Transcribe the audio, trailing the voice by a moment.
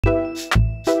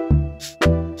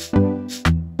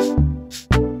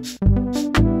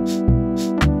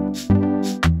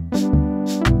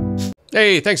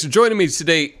Hey, thanks for joining me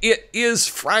today. It is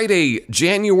Friday,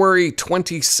 January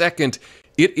 22nd.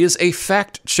 It is a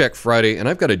Fact Check Friday, and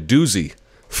I've got a doozy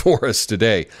for us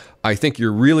today. I think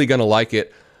you're really going to like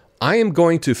it. I am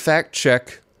going to fact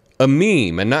check a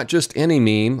meme, and not just any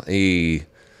meme,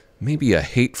 maybe a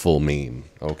hateful meme,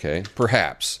 okay?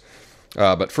 Perhaps.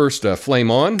 But first,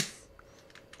 flame on.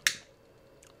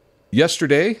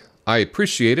 Yesterday, I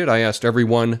appreciate it. I asked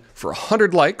everyone for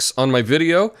 100 likes on my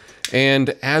video, and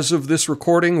as of this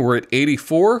recording, we're at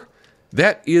 84.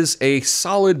 That is a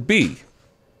solid B.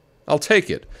 I'll take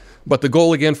it. But the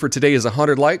goal again for today is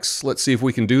 100 likes. Let's see if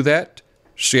we can do that.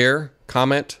 Share,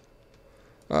 comment.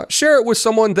 Share it with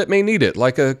someone that may need it,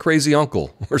 like a crazy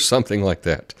uncle or something like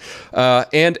that.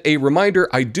 And a reminder,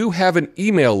 I do have an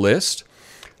email list.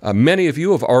 Many of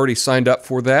you have already signed up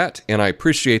for that, and I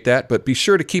appreciate that, but be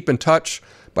sure to keep in touch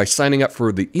by signing up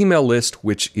for the email list,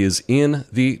 which is in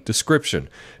the description.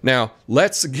 Now,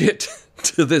 let's get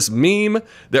to this meme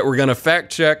that we're going to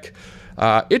fact check.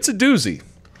 It's a doozy.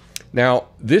 Now,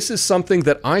 this is something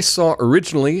that I saw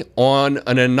originally on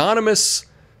an anonymous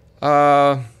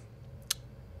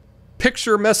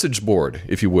picture message board,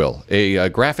 if you will, a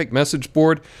graphic message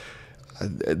board.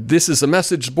 This is a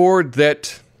message board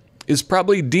that is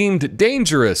probably deemed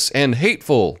dangerous and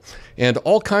hateful and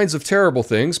all kinds of terrible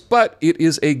things, but it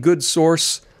is a good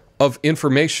source of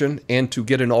information and to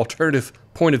get an alternative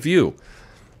point of view.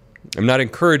 I'm not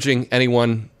encouraging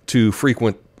anyone to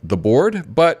frequent the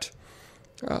board, but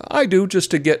I do just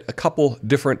to get a couple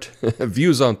different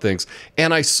views on things.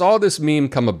 And I saw this meme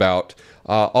come about.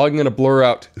 I'm going to blur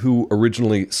out who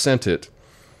originally sent it,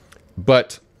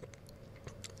 but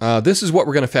this is what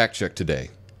we're going to fact check today.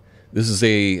 This is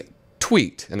a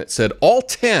tweet, and it said, all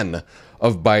 10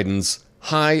 of Biden's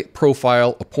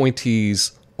high-profile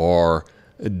appointees are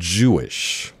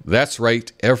Jewish. That's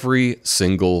right, every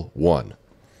single one.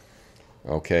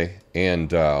 Okay,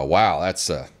 and wow,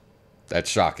 that's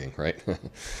shocking, right?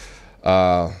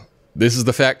 This is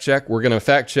the fact check. We're going to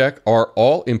fact check, are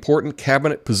all important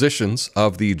cabinet positions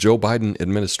of the Joe Biden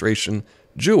administration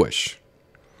Jewish?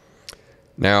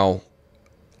 Now,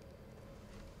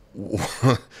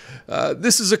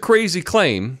 this is a crazy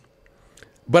claim,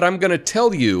 but I'm going to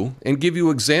tell you and give you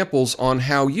examples on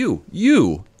how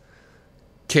you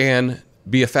can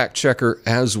be a fact checker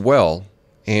as well,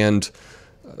 and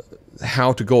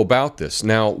how to go about this.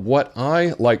 Now, what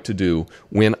I like to do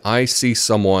when I see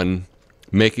someone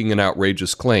making an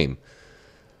outrageous claim,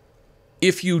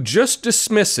 if you just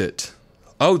dismiss it,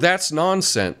 oh, that's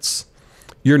nonsense,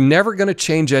 you're never going to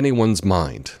change anyone's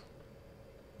mind,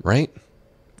 right?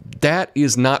 That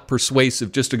is not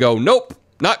persuasive just to go, nope,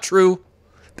 not true.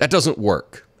 That doesn't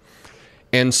work.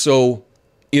 And so,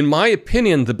 in my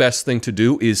opinion, the best thing to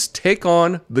do is take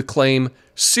on the claim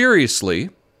seriously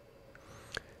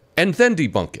and then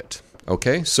debunk it.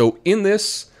 Okay? So, in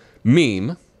this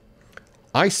meme,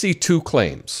 I see two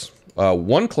claims.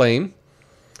 One claim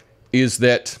is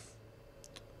that,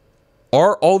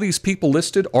 are all these people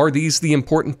listed, are these the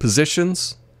important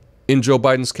positions in Joe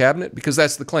Biden's cabinet? Because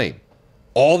that's the claim.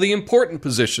 All the important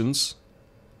positions.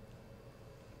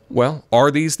 Well,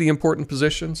 are these the important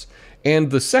positions?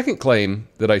 And the second claim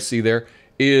that I see there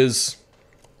is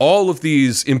all of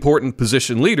these important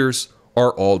position leaders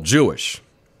are all Jewish.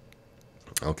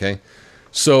 Okay?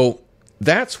 So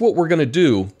that's what we're going to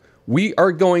do. We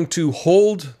are going to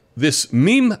hold this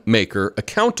meme maker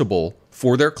accountable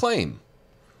for their claim.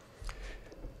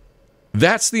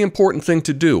 That's the important thing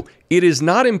to do. It is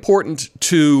not important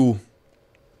to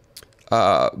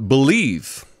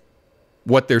believe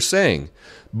what they're saying.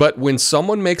 But when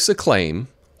someone makes a claim,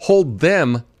 hold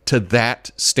them to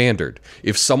that standard.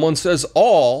 If someone says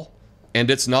all, and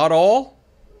it's not all,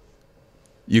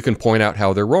 you can point out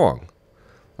how they're wrong.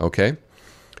 Okay?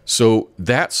 So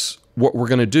that's what we're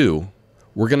going to do.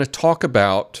 We're going to talk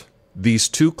about these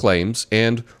two claims,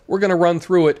 and we're going to run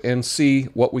through it and see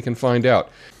what we can find out.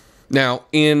 Now,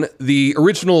 in the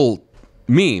original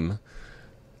meme,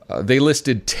 they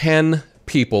listed 10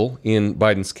 people in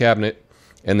Biden's cabinet,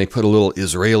 and they put a little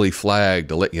Israeli flag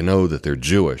to let you know that they're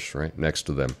Jewish, right, next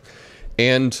to them.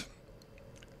 And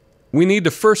we need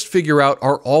to first figure out,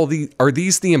 are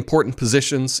these the important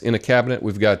positions in a cabinet?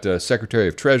 We've got Secretary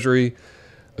of Treasury,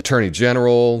 Attorney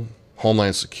General,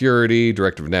 Homeland Security,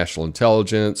 Director of National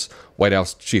Intelligence, White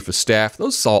House Chief of Staff.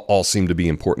 Those all seem to be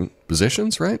important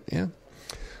positions, right?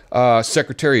 Yeah.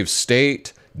 Secretary of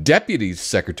State, Deputy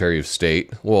Secretary of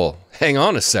State. Well, hang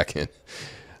on a second.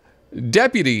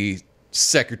 Deputy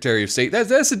Secretary of State,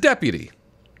 that's a deputy,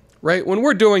 right? When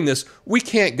we're doing this, we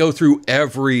can't go through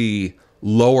every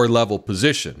lower level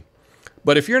position.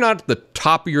 But if you're not at the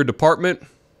top of your department,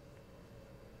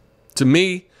 To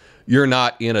me, you're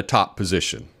not in a top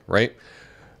position, right?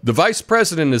 The vice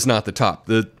president is not the top.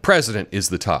 The president is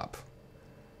the top.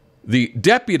 The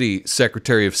deputy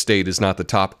secretary of state is not the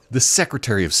top. The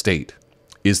secretary of state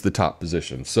is the top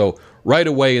position. So right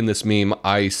away in this meme,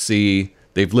 I see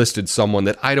they've listed someone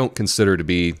that I don't consider to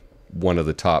be one of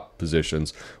the top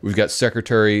positions. We've got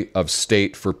Secretary of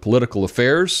State for Political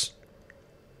Affairs.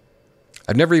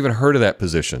 I've never even heard of that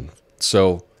position.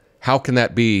 So how can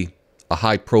that be a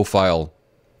high-profile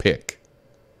pick?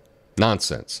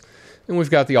 Nonsense. And we've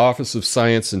got the Office of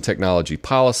Science and Technology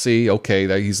Policy.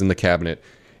 Okay, he's in the cabinet.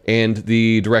 And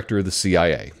the director of the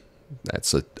CIA.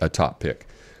 That's a top pick.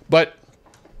 But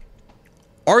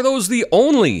are those the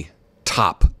only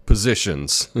top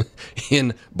positions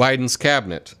in Biden's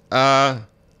cabinet?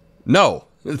 No,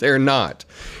 they're not.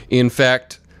 In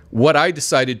fact, what I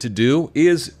decided to do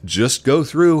is just go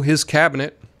through his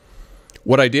cabinet.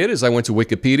 What I did is I went to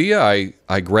Wikipedia.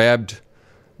 I grabbed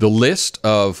the list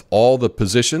of all the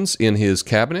positions in his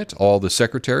cabinet, all the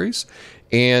secretaries,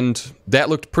 and that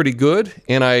looked pretty good.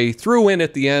 And I threw in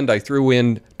at the end, I threw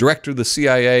in Director of the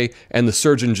CIA and the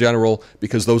Surgeon General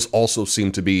because those also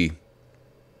seem to be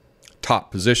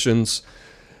top positions.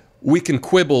 We can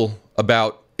quibble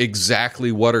about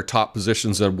exactly what are top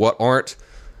positions and what aren't,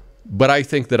 but I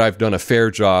think that I've done a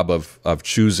fair job of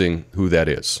choosing who that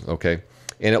is, okay?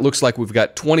 And it looks like we've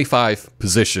got 25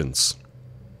 positions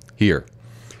here.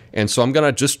 And so I'm going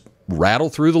to just rattle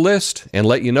through the list and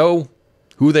let you know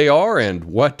who they are and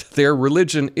what their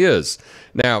religion is.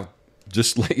 Now,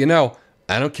 just let you know,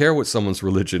 I don't care what someone's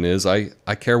religion is. I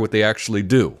care what they actually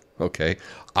do, okay?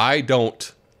 I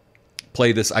don't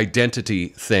play this identity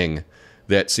thing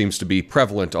that seems to be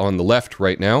prevalent on the left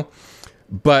right now.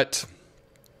 But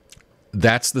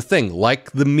that's the thing.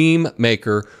 Like the meme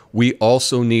maker, we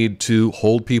also need to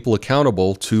hold people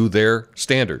accountable to their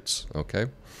standards, okay?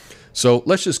 So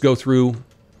let's just go through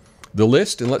the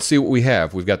list and let's see what we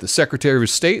have. We've got the Secretary of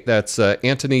State, that's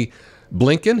Antony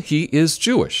Blinken. He is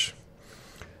Jewish.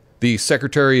 The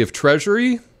Secretary of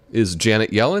Treasury is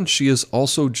Janet Yellen. She is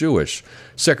also Jewish.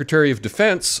 Secretary of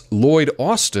Defense, Lloyd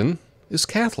Austin, is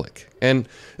Catholic. And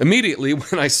immediately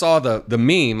when I saw the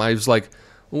meme, I was like,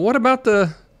 well, what about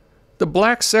the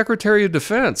black Secretary of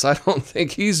Defense? I don't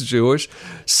think he's Jewish.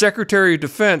 Secretary of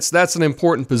Defense, that's an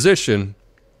important position.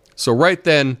 So right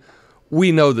then,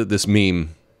 we know that this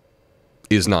meme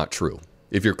is not true.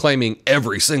 If you're claiming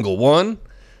every single one,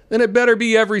 then it better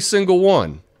be every single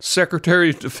one.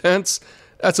 Secretary of Defense,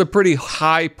 that's a pretty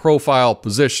high-profile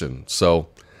position. So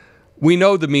we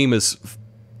know the meme is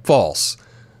false,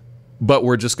 but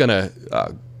we're just going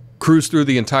to cruise through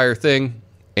the entire thing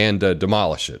and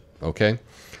demolish it, okay?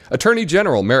 Attorney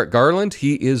General Merrick Garland,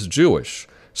 he is Jewish.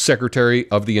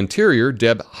 Secretary of the Interior,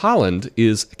 Deb Haaland,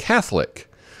 is Catholic.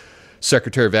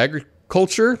 Secretary of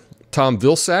Agriculture, Tom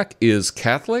Vilsack, is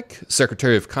Catholic.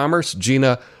 Secretary of Commerce,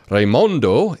 Gina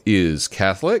Raimondo, is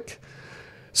Catholic.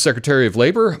 Secretary of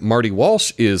Labor, Marty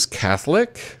Walsh, is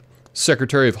Catholic.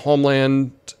 Secretary of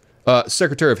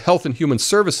Secretary of Health and Human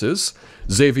Services,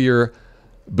 Xavier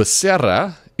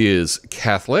Becerra, is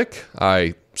Catholic.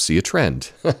 I see a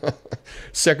trend.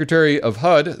 Secretary of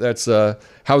HUD, that's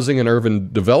Housing and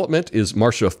Urban Development, is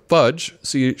Marcia Fudge.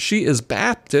 See, she is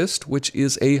Baptist, which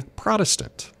is a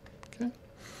Protestant. Okay.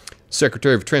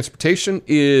 Secretary of Transportation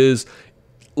is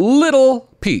Little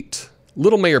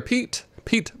Mayor Pete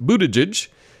Buttigieg.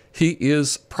 He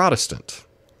is Protestant.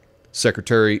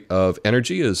 Secretary of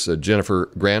Energy is Jennifer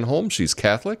Granholm. She's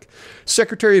Catholic.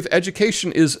 Secretary of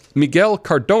Education is Miguel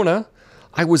Cardona.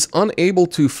 I was unable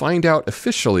to find out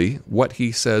officially what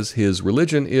he says his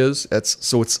religion is,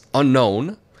 so it's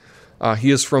unknown.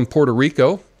 He is from Puerto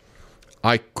Rico.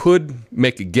 I could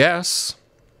make a guess,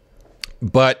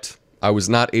 but I was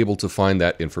not able to find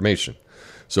that information.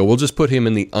 So we'll just put him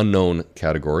in the unknown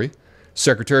category.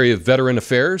 Secretary of Veteran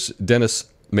Affairs, Dennis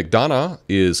McDonough,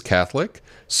 is Catholic.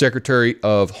 Secretary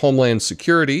of Homeland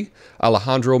Security,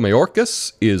 Alejandro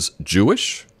Mayorkas, is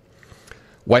Jewish.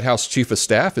 White House Chief of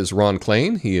Staff is Ron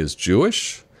Klain. He is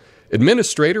Jewish.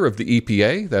 Administrator of the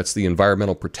EPA, that's the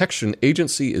Environmental Protection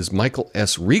Agency, is Michael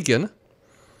S. Regan.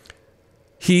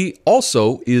 He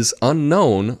also is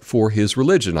unknown for his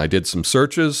religion. I did some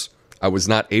searches. I was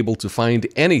not able to find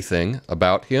anything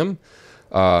about him.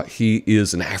 He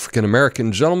is an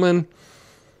African-American gentleman.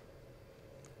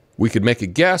 We could make a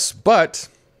guess, but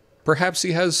perhaps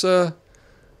he has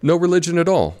no religion at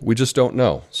all. We just don't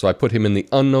know. So I put him in the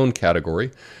unknown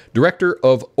category. Director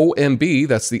of OMB,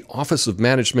 that's the Office of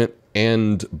Management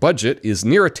and Budget, is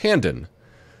Neera Tanden.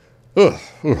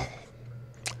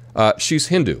 She's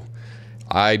Hindu.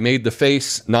 I made the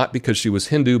face not because she was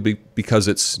Hindu, because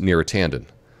it's Neera Tanden.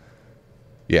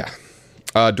 Yeah.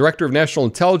 Director of National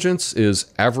Intelligence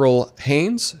is Avril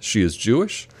Haines. She is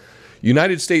Jewish.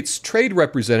 United States Trade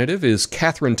Representative is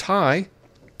Catherine Tai.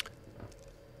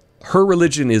 Her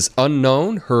religion is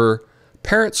unknown. Her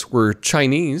parents were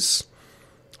Chinese,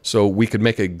 so we could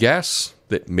make a guess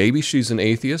that maybe she's an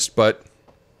atheist, but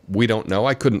we don't know.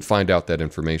 I couldn't find out that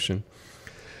information.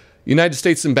 United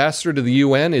States Ambassador to the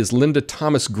UN is Linda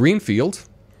Thomas Greenfield.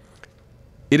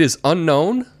 It is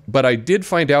unknown, but I did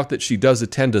find out that she does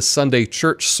attend a Sunday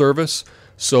church service,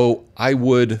 so I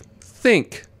would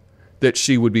think that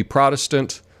she would be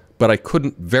Protestant, but I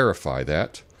couldn't verify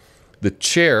that. The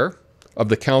chair of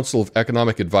the Council of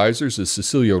Economic Advisors is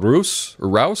Cecilia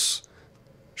Rouse.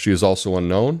 She is also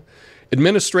unknown.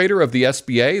 Administrator of the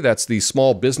SBA, that's the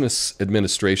Small Business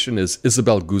Administration, is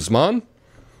Isabel Guzman.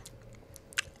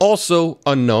 Also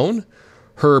unknown.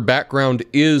 Her background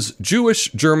is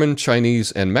Jewish, German,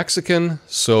 Chinese, and Mexican.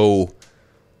 So,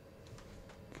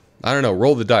 I don't know,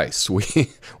 roll the dice.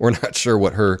 We're not sure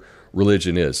what her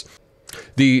religion is.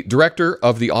 The director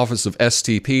of the Office of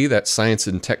STP, that's Science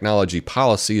and Technology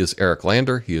Policy, is Eric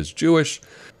Lander. He is Jewish.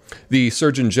 The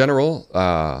Surgeon General,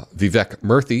 Vivek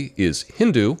Murthy, is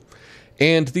Hindu.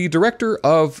 And the director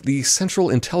of the Central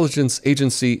Intelligence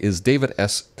Agency is David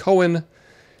S. Cohen,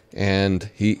 and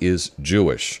he is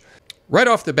Jewish. Right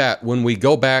off the bat, when we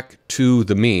go back to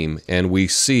the meme and we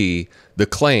see the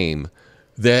claim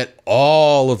that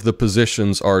all of the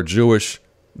positions are Jewish,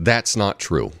 that's not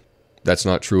true. That's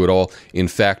not true at all. In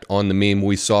fact, on the meme,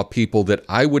 we saw people that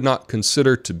I would not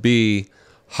consider to be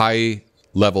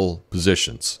high-level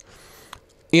positions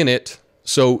in it.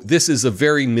 So this is a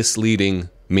very misleading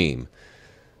meme.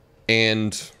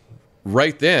 And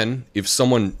right then, if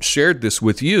someone shared this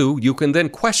with you, you can then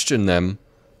question them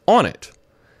on it.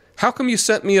 How come you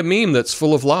sent me a meme that's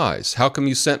full of lies? How come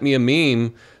you sent me a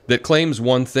meme that claims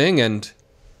one thing and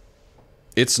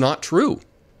it's not true?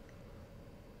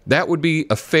 That would be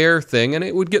a fair thing, and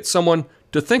it would get someone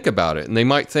to think about it. And they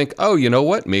might think, oh, you know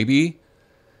what? Maybe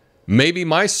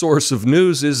my source of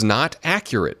news is not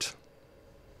accurate.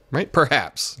 Right?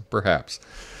 Perhaps.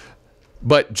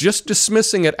 But just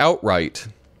dismissing it outright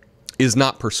is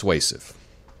not persuasive.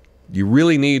 You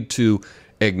really need to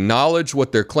acknowledge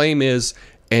what their claim is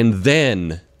and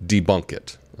then debunk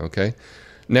it. Okay?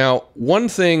 Now, one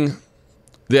thing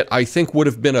that I think would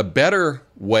have been a better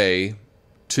way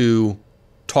to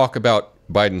talk about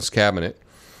Biden's cabinet,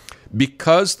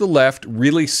 because the left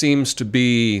really seems to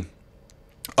be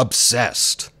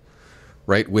obsessed,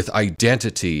 right, with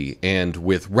identity and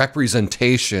with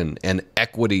representation and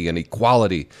equity and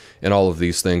equality and all of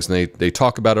these things. And they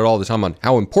talk about it all the time on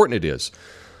how important it is.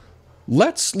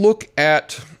 Let's look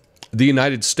at the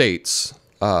United States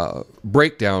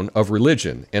breakdown of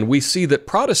religion. And we see that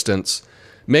Protestants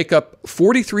make up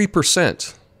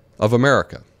 43% of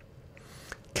America.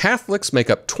 Catholics make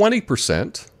up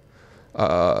 20%.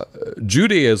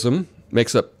 Judaism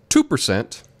makes up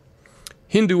 2%.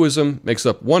 Hinduism makes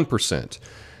up 1%.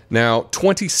 Now,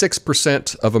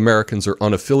 26% of Americans are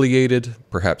unaffiliated.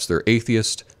 Perhaps they're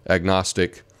atheist,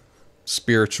 agnostic,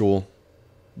 spiritual,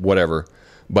 whatever,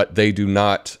 but they do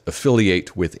not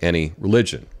affiliate with any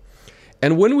religion.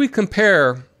 And when we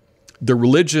compare the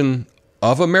religion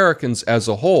of Americans as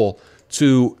a whole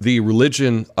to the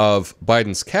religion of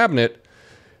Biden's cabinet,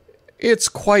 it's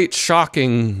quite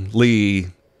shockingly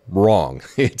wrong.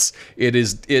 His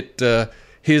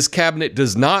cabinet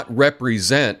does not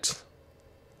represent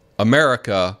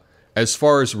America as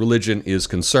far as religion is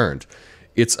concerned.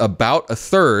 It's about a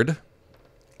third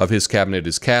of his cabinet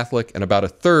is Catholic, and about a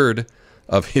third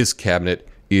of his cabinet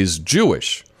is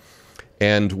Jewish.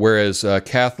 And whereas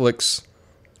Catholics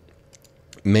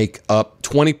make up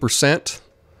 20%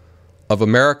 of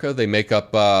America, they make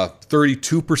up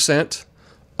 32%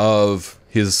 of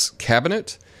his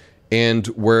cabinet. And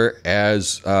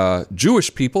whereas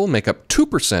Jewish people make up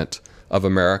 2% of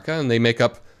America, and they make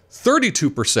up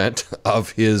 32%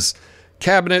 of his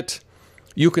cabinet,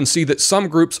 you can see that some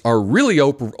groups are really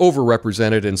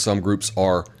overrepresented and some groups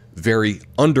are very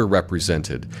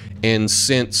underrepresented. And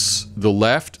since the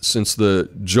left, since the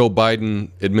Joe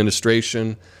Biden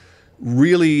administration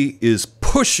really is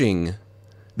pushing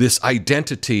this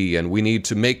identity and we need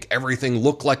to make everything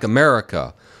look like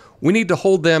America, we need to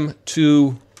hold them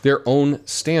to their own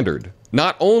standard.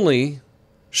 Not only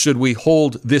should we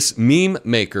hold this meme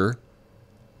maker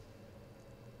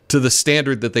to the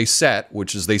standard that they set,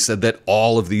 which is they said that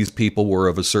all of these people were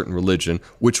of a certain religion,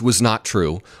 which was not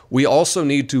true. We also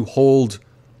need to hold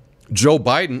Joe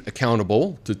Biden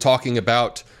accountable to talking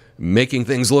about making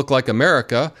things look like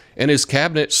America, and his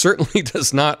cabinet certainly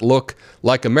does not look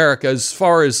like America as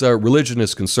far as religion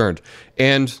is concerned.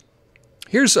 And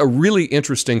here's a really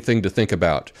interesting thing to think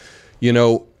about. You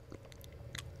know,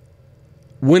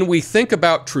 when we think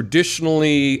about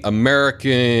traditionally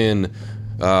American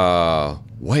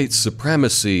white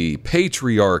supremacy,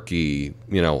 patriarchy,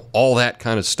 you know, all that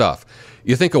kind of stuff,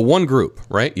 you think of one group,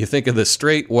 right? You think of the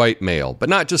straight white male, but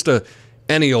not just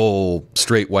any old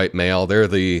straight white male. They're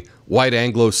the white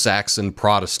Anglo-Saxon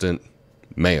Protestant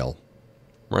male,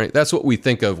 right? That's what we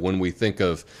think of when we think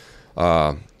of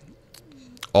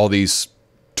all these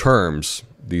terms,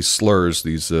 these slurs,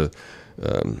 these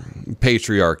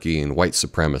patriarchy and white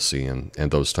supremacy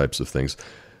and those types of things.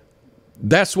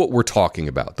 That's what we're talking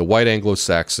about, the white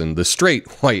Anglo-Saxon, the straight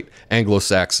white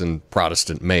Anglo-Saxon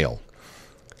Protestant male.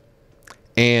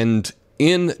 And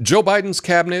in Joe Biden's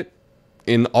cabinet,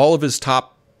 in all of his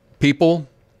top people,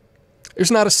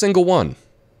 there's not a single one.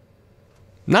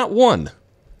 Not one.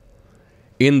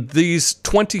 In these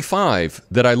 25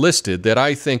 that I listed that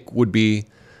I think would be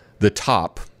the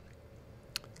top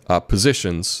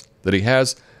positions that he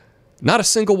has, not a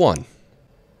single one.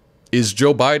 Is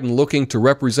Joe Biden looking to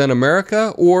represent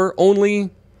America or only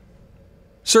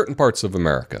certain parts of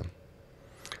America?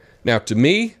 Now, to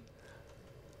me,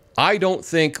 I don't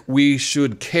think we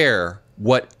should care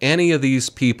what any of these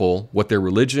people, what their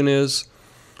religion is,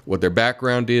 what their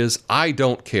background is. I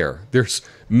don't care. There's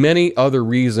many other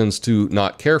reasons to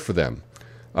not care for them.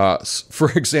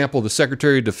 For example, the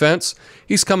Secretary of Defense,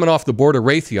 he's coming off the board of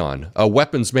Raytheon, a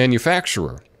weapons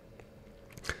manufacturer.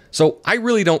 So I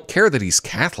really don't care that he's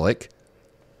Catholic.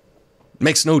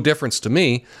 Makes no difference to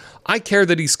me. I care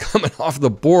that he's coming off the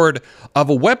board of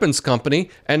a weapons company,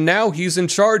 and now he's in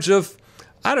charge of,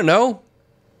 I don't know,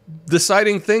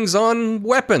 deciding things on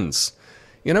weapons.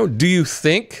 You know, do you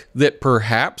think that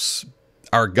perhaps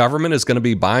our government is going to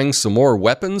be buying some more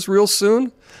weapons real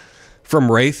soon from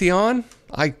Raytheon?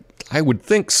 I would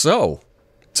think so.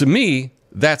 To me,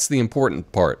 that's the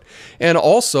important part. And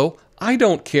also, I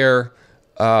don't care,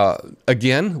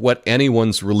 again, what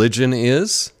anyone's religion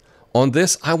is. On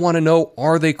this, I want to know,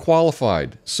 are they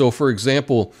qualified? So, for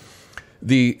example,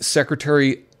 the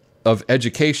Secretary of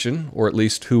Education, or at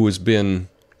least who has been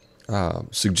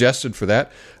suggested for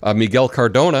that, Miguel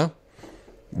Cardona,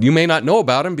 you may not know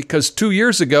about him because 2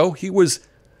 years ago, he was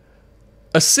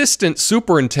assistant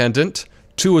superintendent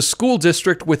to a school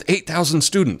district with 8,000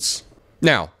 students.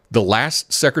 Now, the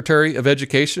last Secretary of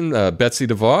Education, Betsy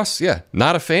DeVos, yeah,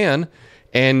 not a fan.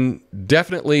 And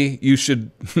definitely you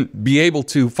should be able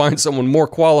to find someone more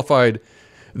qualified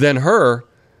than her.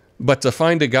 But to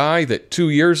find a guy that 2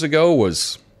 years ago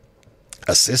was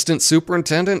assistant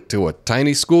superintendent to a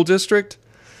tiny school district,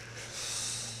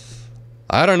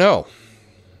 I don't know.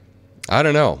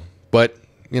 But,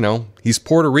 you know, he's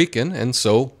Puerto Rican, and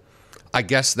so I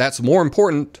guess that's more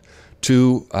important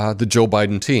to the Joe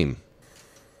Biden team.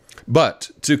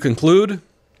 But to conclude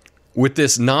with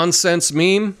this nonsense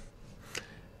meme,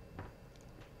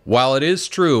 while it is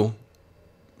true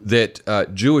that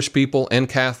Jewish people and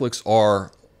Catholics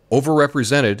are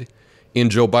overrepresented in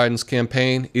Joe Biden's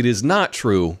campaign, it is not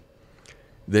true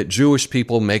that Jewish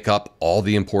people make up all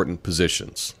the important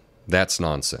positions. That's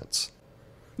nonsense.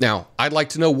 Now, I'd like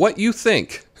to know what you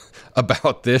think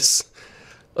about this.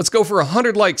 Let's go for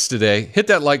 100 likes today. Hit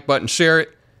that like button, share it.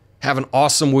 Have an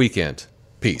awesome weekend.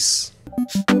 Peace.